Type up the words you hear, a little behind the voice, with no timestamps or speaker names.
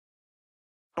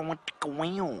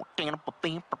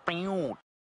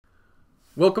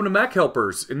Welcome to Mac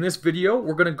Helpers. In this video,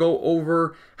 we're going to go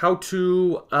over how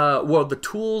to, the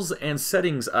tools and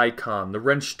settings icon, the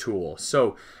wrench tool.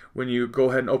 So when you go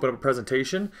ahead and open up a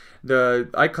presentation,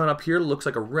 the icon up here looks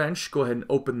like a wrench. Go ahead and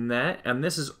open that. And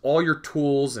this is all your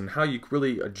tools and how you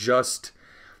really adjust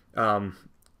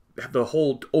the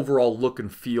whole overall look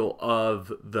and feel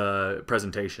of the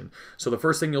presentation. So the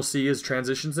first thing you'll see is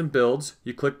transitions and builds.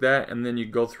 You click that and then you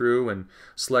go through and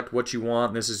select what you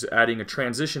want. This is adding a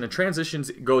transition, and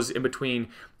transitions goes in between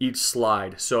each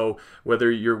slide. So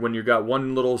whether when you got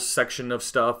one little section of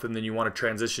stuff and then you want to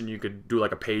transition, you could do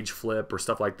like a page flip or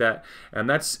stuff like that. And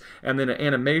then an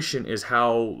animation is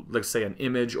how, let's say, an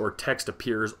image or text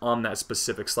appears on that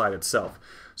specific slide itself.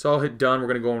 So I'll hit done. We're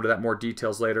going to go into that more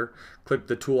details later. Click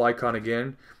the tool icon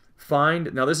again.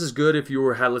 Find. Now this is good if you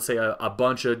had, let's say, a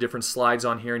bunch of different slides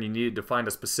on here and you needed to find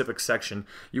a specific section.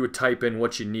 You would type in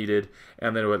what you needed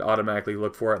and then it would automatically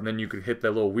look for it. And then you could hit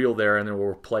that little wheel there and then it will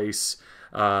replace,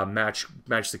 match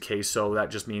the case. So that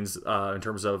just means in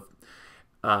terms of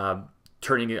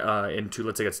turning it into,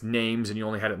 let's say it's names and you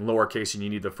only had it in lowercase and you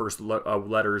need the first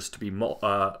letters to be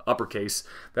uppercase.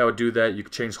 That would do that. You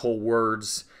could change whole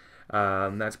words.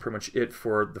 That's pretty much it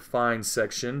for the find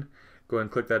section. Go ahead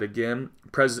and click that again.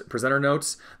 Presenter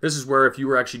notes. This is where if you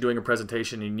were actually doing a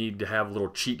presentation, you need to have a little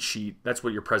cheat sheet. That's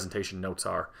what your presentation notes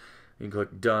are. You can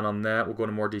click done on that. We'll go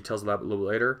into more details about it a little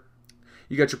later.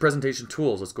 You got your presentation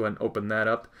tools. Let's go ahead and open that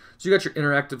up. So you got your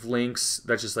interactive links.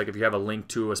 That's just like if you have a link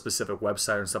to a specific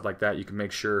website and stuff like that, you can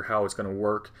make sure how it's going to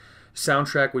work.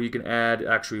 Soundtrack, where you can add,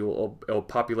 actually it'll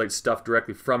populate stuff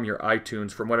directly from your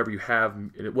iTunes, from whatever you have,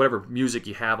 whatever music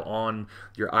you have on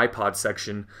your iPod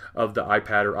section of the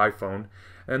iPad or iPhone.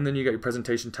 And then you got your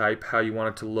presentation type, how you want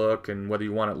it to look, and whether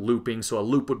you want it looping. So a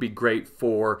loop would be great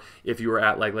for if you were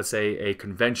at, like, let's say a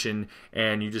convention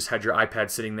and you just had your iPad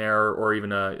sitting there, or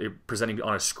even presenting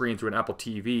on a screen through an Apple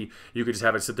TV. You could just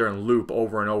have it sit there and loop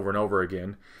over and over and over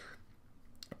again.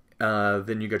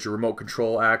 Then you got your remote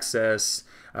control access,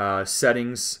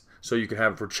 settings, so you can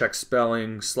have it for check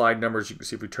spelling, slide numbers. You can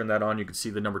see if we turn that on, you can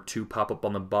see the number 2 pop up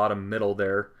on the bottom middle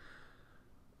there.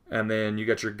 And then you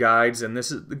got your guides, and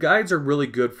the guides are really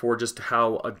good for just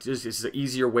how it's an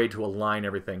easier way to align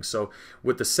everything. So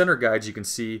with the center guides, you can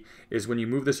see is when you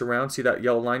move this around, see that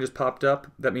yellow line just popped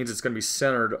up? That means it's going to be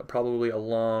centered probably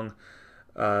along.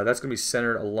 That's going to be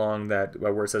centered along that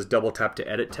where it says double tap to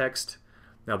edit text.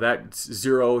 Now that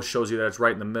 0 shows you that it's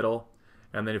right in the middle,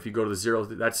 and then if you go to the 0,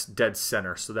 that's dead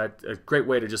center. So that's a great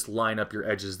way to just line up your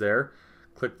edges there.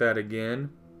 Click that again.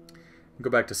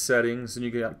 Go back to settings, and you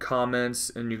get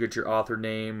comments, and you get your author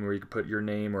name, where you can put your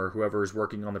name or whoever is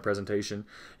working on the presentation.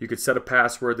 You could set a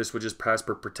password. This would just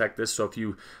password protect this. So if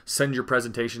you send your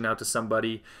presentation out to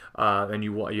somebody and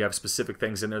you have specific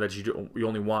things in there that you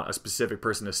only want a specific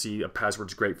person to see, a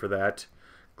password's great for that.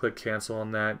 Click cancel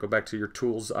on that. Go back to your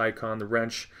tools icon, the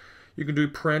wrench. You can do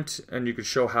print, and you can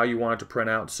show how you want it to print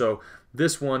out. So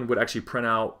this one would actually print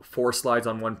out 4 slides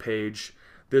on one page.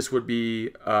 This would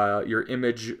be your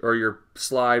image or your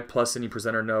slide plus any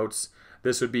presenter notes.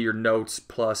 This would be your notes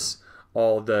plus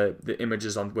all the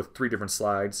images with 3 different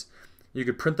slides. You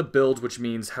could print the builds, which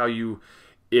means how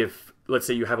if let's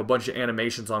say you have a bunch of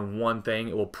animations on one thing,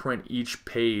 it will print each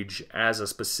page as a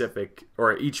specific,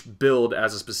 or each build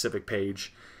as a specific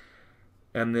page.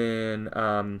 And then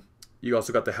you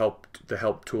also got the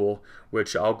help tool,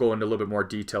 which I'll go into a little bit more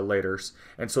detail later.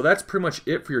 And so that's pretty much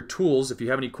it for your tools. If you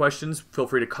have any questions, feel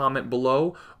free to comment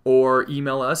below or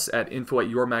email us at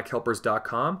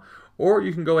info@yourmachelpers.com, or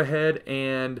you can go ahead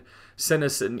and send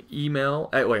us an email.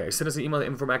 Send us an email at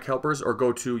info@machelpers, or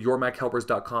go to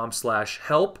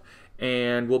yourmachelpers.com/help,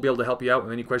 and we'll be able to help you out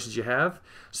with any questions you have.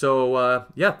 So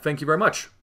yeah, thank you very much.